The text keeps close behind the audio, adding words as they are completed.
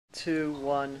2,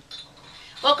 1.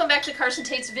 Welcome back to Carson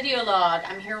Tate's video log.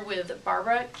 I'm here with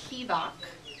Barbara Kiwak.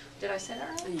 Did I say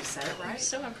that right? You said it right. I'm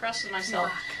so impressed with myself.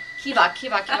 Kiwak.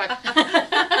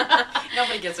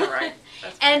 Nobody gets it right.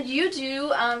 And you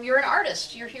do, you're an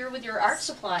artist. You're here with your art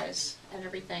supplies and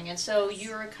everything. And so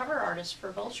you're a cover artist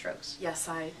for Bold Strokes. Yes,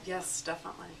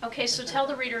 definitely. Okay, so tell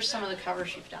the readers some of the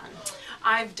covers you've done.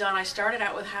 I started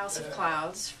out with House of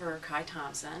Clouds for Kai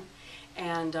Thompson.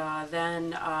 And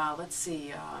then, let's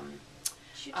see,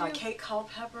 Kate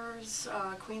Culpepper's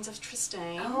Queens of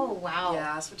Tristane. Oh, wow.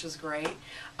 Yes, which was great.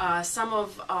 Some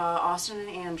of Austin and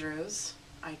Andrews.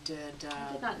 I did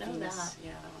not know Venus, that.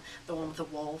 Yeah, the one with the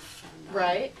wolf. And,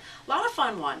 right. A lot of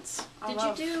fun ones. Did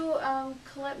you do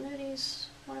Colette Moody's,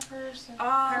 one of hers?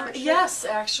 Yes,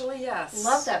 actually, yes.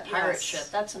 Love that pirate ship.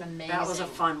 That's an amazing. That was a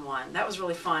fun one. That was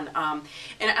really fun.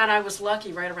 And I was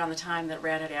lucky right around the time that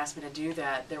Rad had asked me to do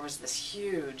that, there was this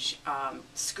huge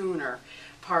schooner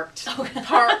parked no way. in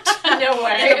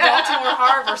the Baltimore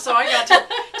Harbor, so I got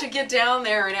to get down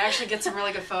there and actually get some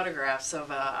really good photographs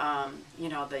of you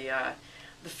know, the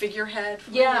figurehead.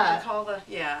 Yeah. What do you call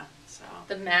so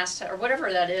the masthead or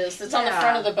whatever that is. That's on the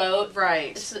front of the boat.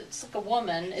 Right. It's like a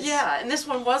woman. Yeah, and this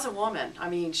one was a woman. I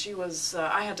mean, she was.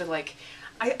 I had to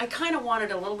I kind of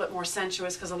wanted a little bit more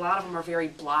sensuous because a lot of them are very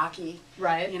blocky.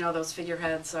 Right. You know, those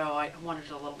figureheads. So I wanted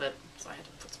it a little bit. So I had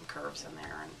to put some curves in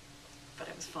there, but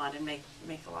it was fun and make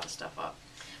a lot of stuff up.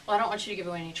 Well, I don't want you to give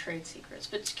away any trade secrets,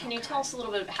 but can you tell us a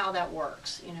little bit about how that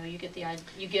works? You know, you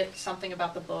get something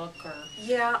about the book, or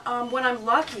yeah. When I'm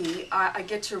lucky, I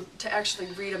get to actually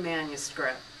read a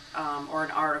manuscript or an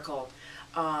article.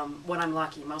 When I'm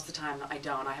lucky, most of the time I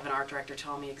don't. I have an art director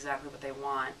tell me exactly what they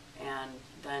want, and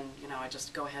then I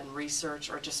just go ahead and research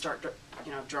or just start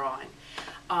drawing.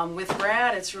 With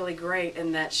Rad, it's really great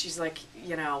in that she's like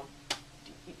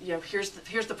here's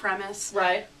the premise.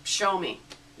 Right. Show me.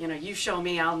 You show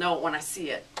me, I'll know it when I see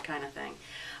it, kind of thing.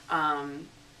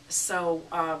 So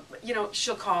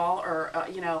she'll call, or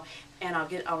and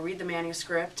I'll read the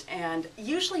manuscript, and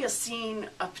usually a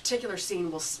particular scene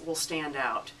will stand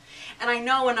out, and I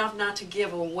know enough not to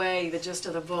give away the gist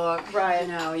of the book. Right.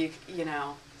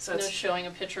 So it's showing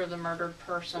a picture of the murdered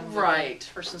person. Right.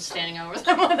 The person standing over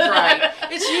them. Right.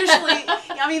 It's usually,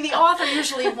 I mean, the author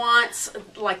usually wants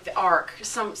like the arc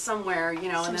somewhere, and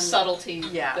then subtlety.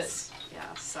 Yes.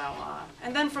 Yeah, so,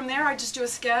 and then from there I just do a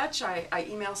sketch. I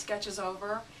email sketches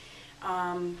over.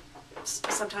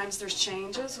 Sometimes there's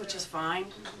changes, which is fine.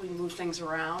 We move things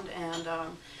around, and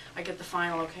I get the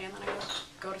final okay, and then I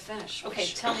go to finish. Okay,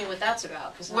 tell me what that's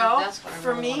about. Well, that's what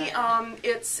for me,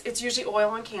 it's usually oil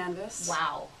on canvas.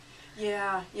 Wow.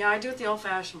 Yeah, I do it the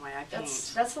old-fashioned way. I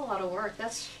paint. That's a lot of work.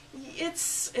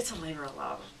 It's a labor of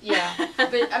love. Yeah,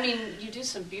 but I mean, you do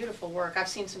some beautiful work. I've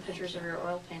seen some pictures of your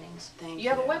oil paintings. Thank you. You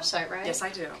have a website, right? Yes, I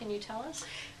do. Can you tell us?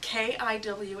 kiwak.com,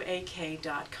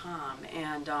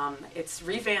 and it's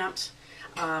revamped.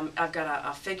 I've got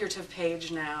a figurative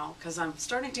page now because I'm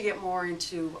starting to get more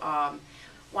into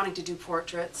wanting to do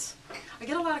portraits. I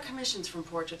get a lot of commissions from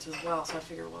portraits as well, so I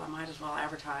figured, well, I might as well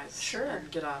advertise. Sure.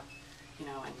 And get a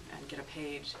and get a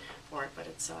page for it, but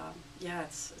it's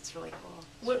it's really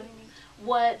cool.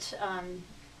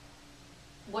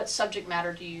 What subject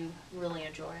matter do you really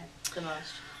enjoy the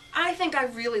most? I think I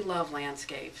really love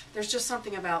landscape. There's just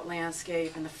something about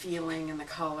landscape and the feeling and the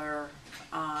color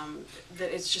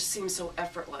that it just seems so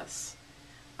effortless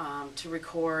to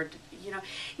record.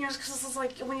 Because it's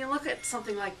like when you look at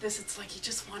something like this, it's like you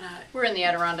just want to. We're in the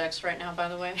Adirondacks right now, by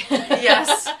the way.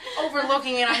 Yes,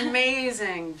 overlooking an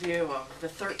amazing view of the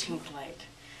 13th Lake.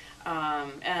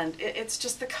 And it's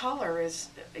just the color is,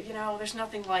 there's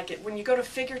nothing like it. When you go to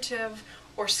figurative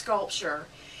or sculpture,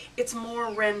 it's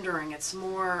more rendering, it's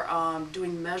more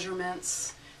doing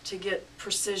measurements to get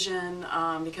precision,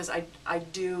 because I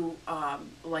do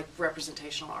like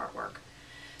representational artwork.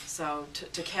 So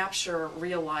to capture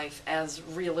real life as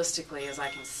realistically as I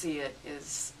can see it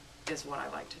is what I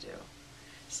like to do.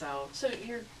 So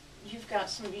you've got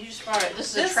some. You just brought it.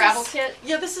 This is a travel kit.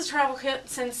 Yeah, this is a travel kit.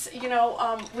 Since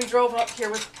we drove up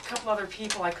here with a couple other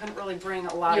people, I couldn't really bring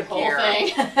a lot of gear.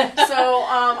 So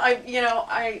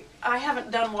I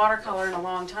haven't done watercolor in a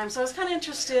long time, so I was kind of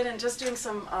interested in just doing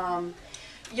some.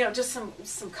 Just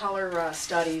some color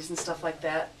studies and stuff like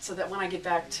that, so that when I get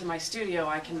back to my studio,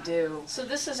 I can do. So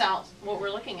this is what we're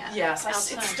looking at. Yes,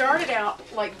 it started out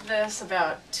like this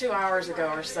about 2 hours ago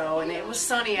or so, and it was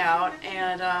sunny out,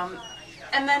 and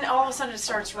then all of a sudden it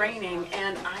starts raining,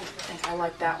 and I think I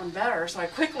like that one better, so I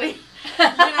quickly,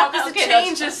 because it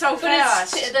changes so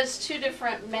fast. That's two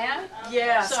different mats.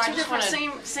 Yeah, so two different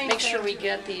same make sure we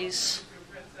get these.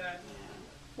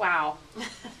 Wow.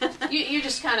 You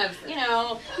just kind of,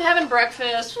 having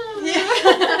breakfast.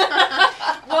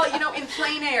 Well, in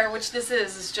plein air, which this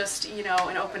is just, in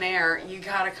open air, you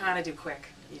gotta kind of do quick.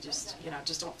 You just,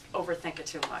 just don't overthink it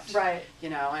too much. Right.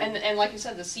 And like you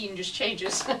said, the scene just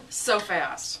changes. so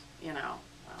fast,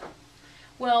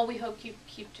 Well, we hope you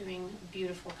keep doing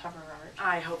beautiful cover art.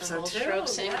 I hope so too.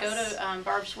 Strokes, and yes. go to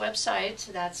Barb's website.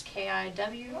 That's kiwak.com.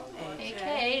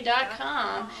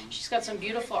 She's got some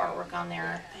beautiful artwork on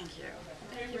there. Thank you.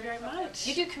 Thank you very much.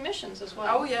 You do commissions as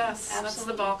well. Oh yes, Absolutely. That's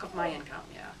the bulk of my income.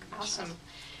 Yeah. Awesome.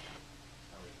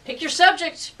 Pick your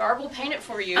subject. Barb will paint it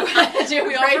for you. Do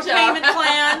we offer payment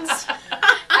plans?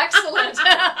 Excellent.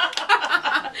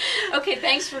 Okay,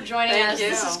 thanks for joining us. Thank you.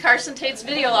 This is Carson Tate's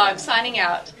Video Log signing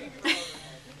out.